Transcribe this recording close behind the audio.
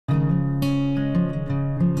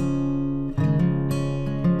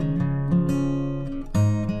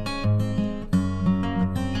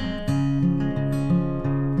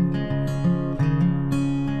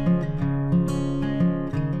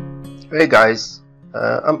Hey guys,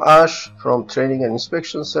 I'm Ash from Training and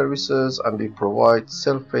Inspection Services, and we provide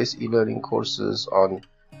self-paced e-learning courses on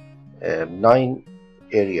 9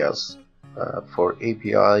 areas for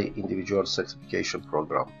API individual certification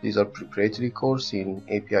program. These are preparatory courses in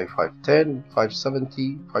API 510,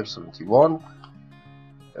 570, 571,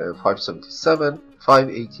 577,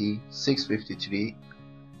 580, 653,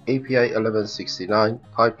 API 1169,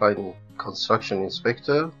 Pipeline Construction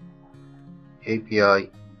Inspector,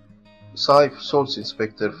 API Source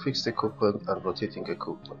Inspector, Fixed Equipment and Rotating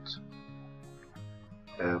Equipment.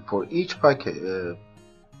 For each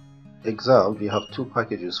exam, we have 2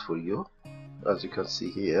 packages for you, as you can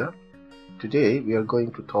see here. Today we are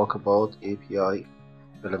going to talk about API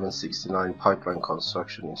 1169 Pipeline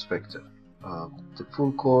Construction Inspector. The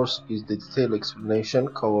full course is the detailed explanation,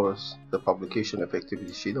 covers the publication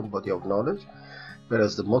effectivity sheet and body of knowledge,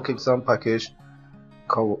 whereas the mock exam package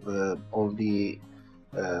only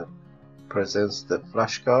presents the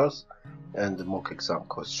flashcards and the mock exam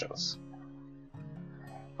questions.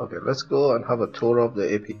 Okay, let's go and have a tour of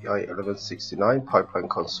the API 1169 Pipeline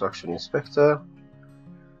Construction Inspector.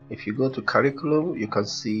 If you go to curriculum, you can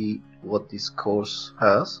see what this course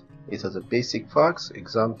has. It has a basic facts,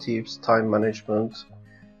 exam tips, time management,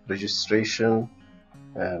 registration,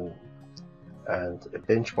 and a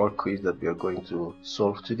benchmark quiz that we are going to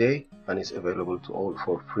solve today, and it's available to all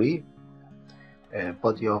for free.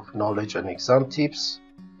 Body of knowledge and exam tips,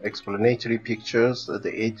 explanatory pictures,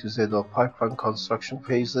 the A to Z of pipeline construction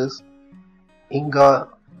phases, INGA,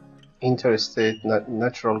 Interstate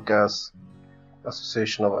Natural Gas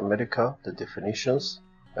Association of America, the definitions,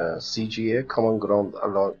 CGA, Common Ground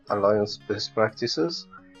Alliance best practices,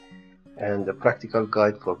 and the practical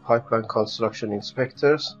guide for pipeline construction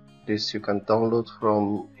inspectors. This you can download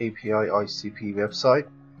from API ICP website.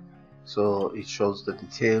 So it shows the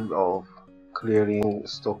detail of clearing,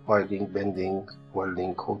 stockpiling, bending,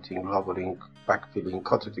 welding, coating, leveling, backfilling,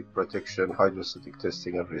 cathodic protection, hydrostatic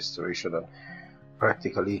testing and restoration, and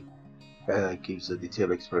practically gives a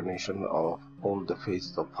detailed explanation of all the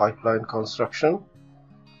phases of pipeline construction.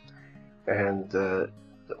 And the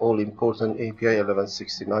all-important API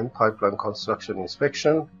 1169 Pipeline Construction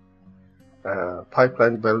Inspection,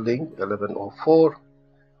 Pipeline Welding 1104,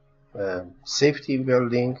 Safety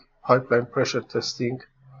Welding, Pipeline Pressure Testing,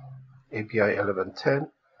 API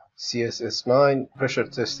 1110, CSS9, Pressure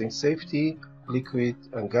Testing Safety, Liquid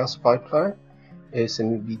and Gas Pipeline,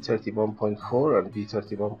 ASME B31.4 and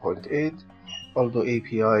B31.8. Although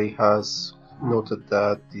API has noted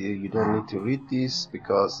that you don't need to read this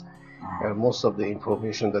because most of the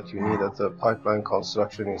information that you need as a pipeline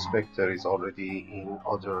construction inspector is already in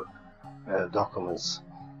other documents.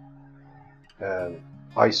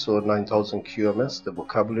 ISO 9000 QMS, the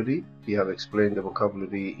vocabulary. We have explained the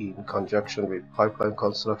vocabulary in conjunction with pipeline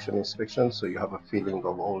construction inspection, so you have a feeling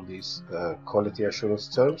of all these quality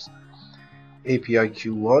assurance terms. API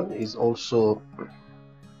Q1 is also,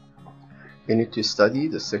 you need to study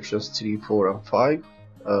the sections 3, 4 and 5.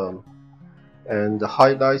 And the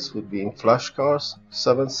highlights would be in flashcards,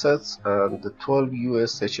 7 sets, and the 12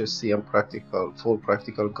 US HSC and 4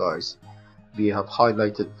 practical guides. We have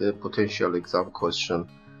highlighted the potential exam question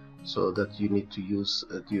so that you need to use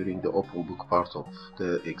during the open book part of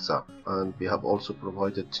the exam. And we have also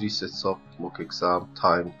provided 3 sets of mock exam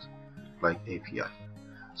timed like API.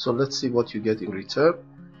 So let's see what you get in return.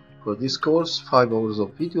 For this course, 5 hours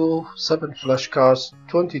of video, 7 flashcards,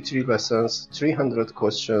 23 lessons, 300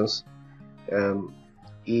 questions.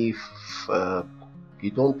 If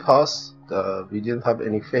you don't pass, we didn't have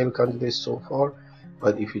any failed candidates so far,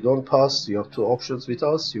 but if you don't pass, you have 2 options with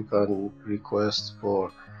us. You can request to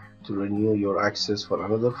renew your access for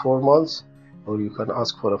another 4 months, or you can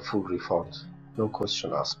ask for a full refund, no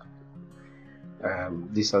question asked.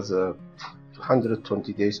 This has a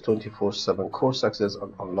 120 days 24/7 course access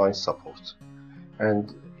and online support.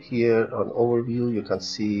 And here on overview you can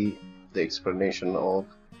see the explanation of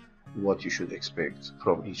what you should expect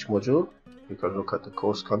from each module. You can look at the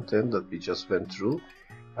course content that we just went through,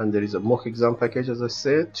 and there is a mock exam package, as I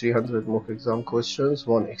said, 300 mock exam questions,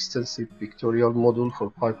 1 extensive pictorial module for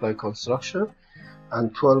pipeline construction,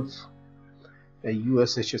 and 12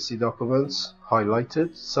 US HSC documents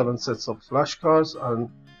highlighted, 7 sets of flashcards, and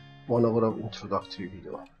 1 hour of introductory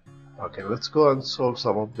video. Okay, let's go and solve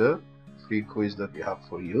some of the free quiz that we have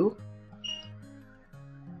for you.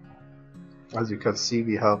 As you can see,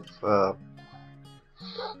 we have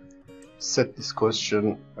set this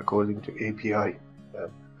question according to API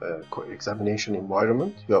examination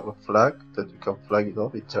environment. You have a flag that you can flag it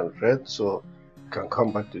off, it turned red, so you can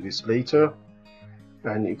come back to this later.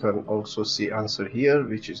 And you can also see answer here,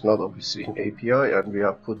 which is not obviously in API, and we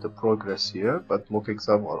have put the progress here, but mock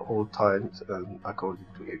exam are all timed according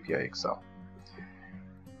to API exam.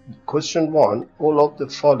 Question 1. All of the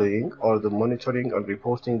following are the monitoring and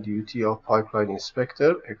reporting duty of pipeline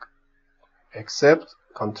inspector except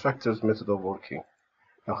contractor's method of working.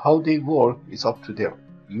 Now how they work is up to them.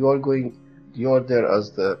 You are there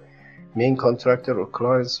as the main contractor or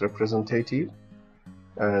client's representative,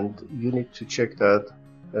 and you need to check that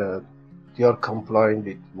they are complying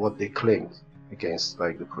with what they claimed against,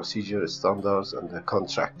 like the procedure, standards, and the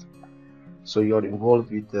contract. So you are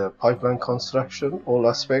involved with the pipeline construction, all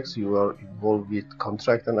aspects. You are involved with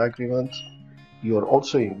contract and agreement. You are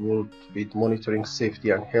also involved with monitoring safety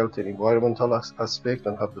and health and environmental aspect,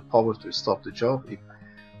 and have the power to stop the job if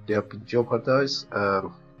they have been jeopardized.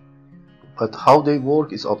 But how they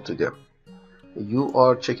work is up to them. You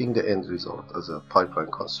are checking the end result as a pipeline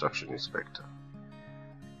construction inspector.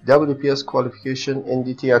 WPS qualification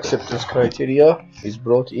NDT acceptance criteria is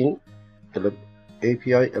brought in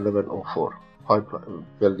API 1104, pipeline,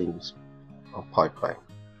 welding of pipeline.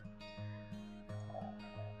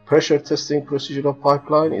 Pressure testing procedure of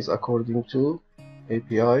pipeline is according to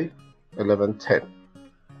API 1110.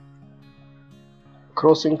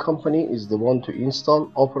 Crossing company is the one to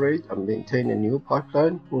install, operate, and maintain a new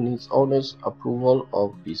pipeline, who needs owner's approval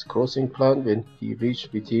of his crossing plan when he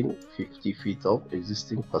reaches within 50 feet of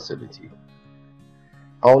existing facility.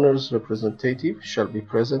 Owner's representative shall be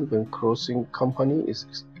present when crossing company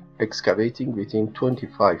is excavating within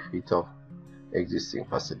 25 feet of existing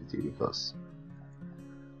facility, because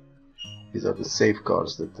these are the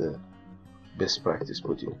safeguards that the best practice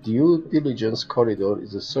put in. Due diligence corridor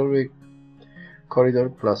is a survey corridor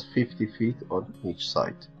plus 50 feet on each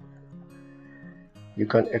side. You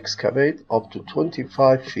can excavate up to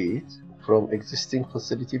 25 feet from existing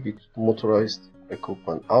facility with motorized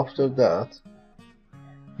equipment. After that,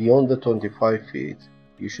 beyond the 25 feet,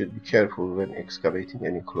 you should be careful when excavating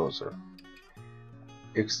any closer.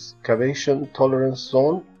 Excavation tolerance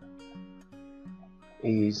zone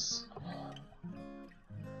is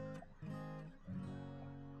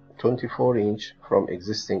 24-inch from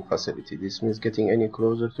existing facility. This means getting any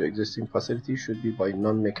closer to existing facility should be by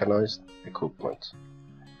non-mechanized equipment.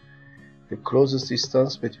 The closest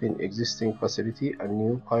distance between existing facility and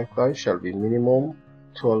new pipeline shall be minimum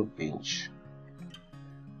 12-inch.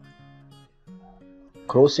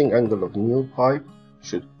 Crossing angle of new pipe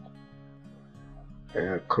should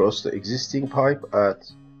cross the existing pipe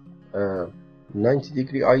at 90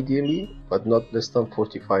 degree ideally, but not less than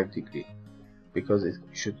 45 degree, because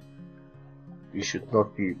we should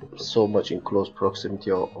not be so much in close proximity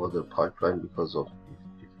of the pipeline, because of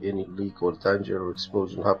if any leak or danger or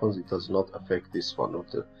explosion happens, it does not affect this one.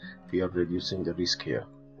 We are reducing the risk here.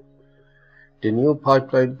 The new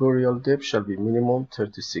pipeline burial depth shall be minimum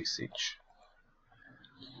 36-inch.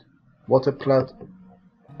 Water plant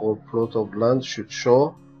or plot of land should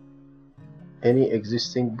show any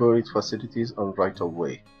existing buried facilities on right of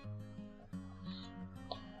way.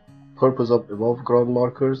 Purpose of above ground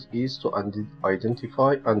markers is to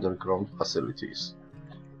identify underground facilities.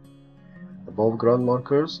 Above ground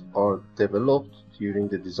markers are developed during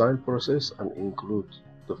the design process and include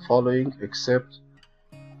the following except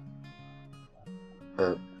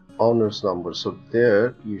owner's number. So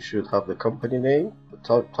there you should have the company name,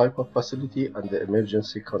 the type of facility, and the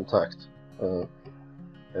emergency contact,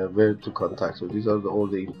 where to contact. So these are all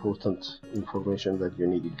the important information that you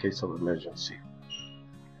need in case of emergency.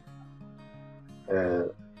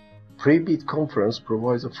 Pre-bid conference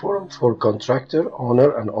provides a forum for contractor,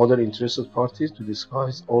 owner, and other interested parties to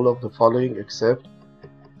discuss all of the following except.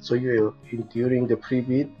 So during the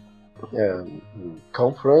pre-bid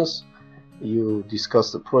conference, you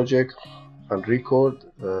discuss the project and record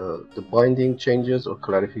the binding changes or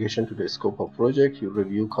clarification to the scope of project. You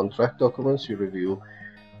review contract documents, you review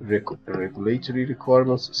regulatory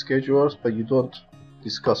requirements, schedules, but you don't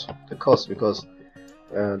discuss the cost, because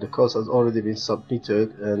the cost has already been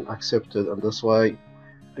submitted and accepted, and that's why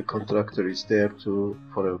the contractor is there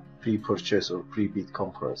for a pre-purchase or pre-bid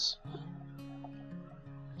conference.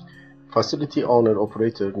 Facility owner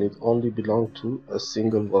operator need only belong to a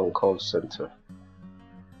single one call center.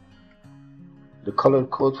 The color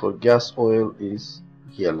code for gas oil is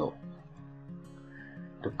yellow.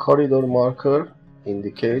 The corridor marker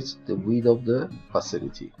indicates the width of the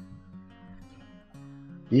facility.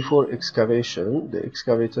 Before excavation, the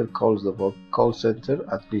excavator calls the call center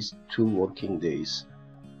at least 2 working days.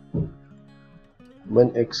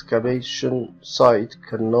 When excavation site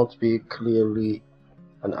cannot be clearly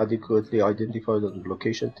and adequately identified on the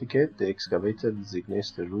location ticket, the excavator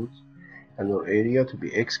designates the route and or area to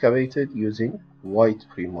be excavated using white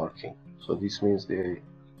pre-marking. So this means the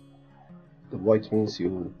white means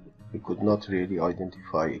you could not really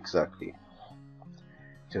identify exactly,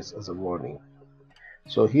 just as a warning.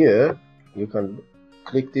 So here you can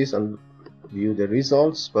click this and view the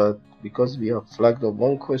results, but because we have flagged up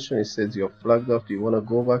one question, it says you have flagged up, do you want to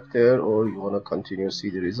go back there or you want to continue see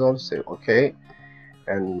the results? Say okay,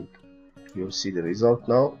 and you'll see the result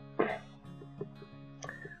now.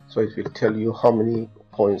 So it will tell you how many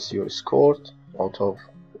points you scored out of,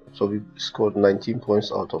 so we scored 19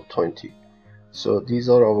 points out of 20. So these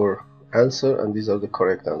are our answer and these are the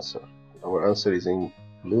correct answer. Our answer is in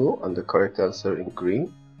blue and the correct answer in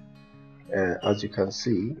green. As you can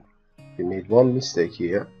see, we made one mistake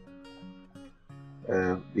here,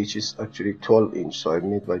 which is actually 12 inch, so I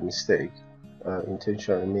made by mistake.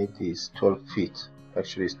 Intentionally made this 12 feet,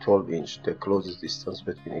 actually it's 12 inch, the closest distance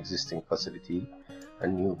between existing facility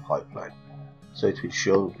and new pipeline. So it will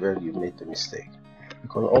show where you made the mistake. You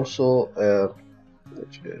can also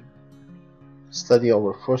study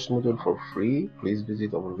our first module for free. Please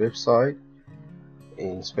visit our website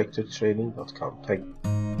inspectortraining.com. Thank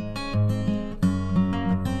you.